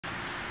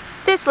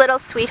This little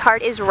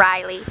sweetheart is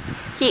Riley.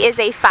 He is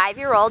a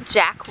 5-year-old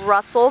Jack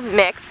Russell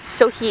mix,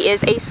 so he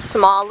is a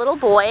small little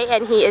boy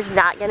and he is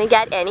not going to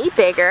get any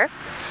bigger.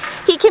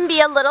 He can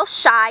be a little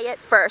shy at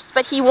first,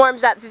 but he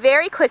warms up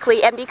very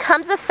quickly and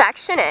becomes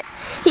affectionate.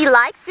 He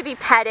likes to be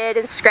petted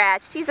and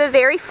scratched. He's a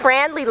very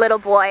friendly little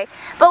boy,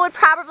 but would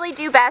probably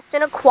do best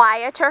in a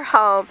quieter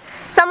home.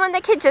 Someone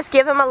that could just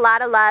give him a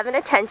lot of love and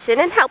attention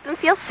and help him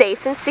feel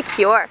safe and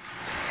secure.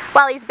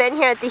 While he's been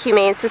here at the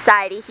Humane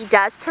Society, he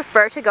does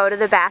prefer to go to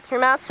the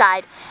bathroom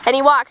outside, and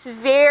he walks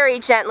very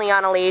gently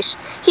on a leash.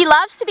 He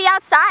loves to be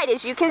outside,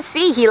 as you can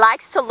see. He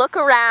likes to look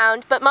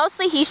around, but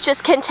mostly he's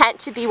just content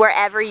to be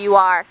wherever you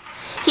are.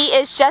 He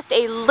is just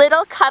a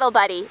little cuddle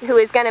buddy who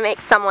is going to make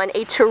someone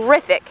a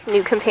terrific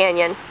new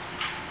companion.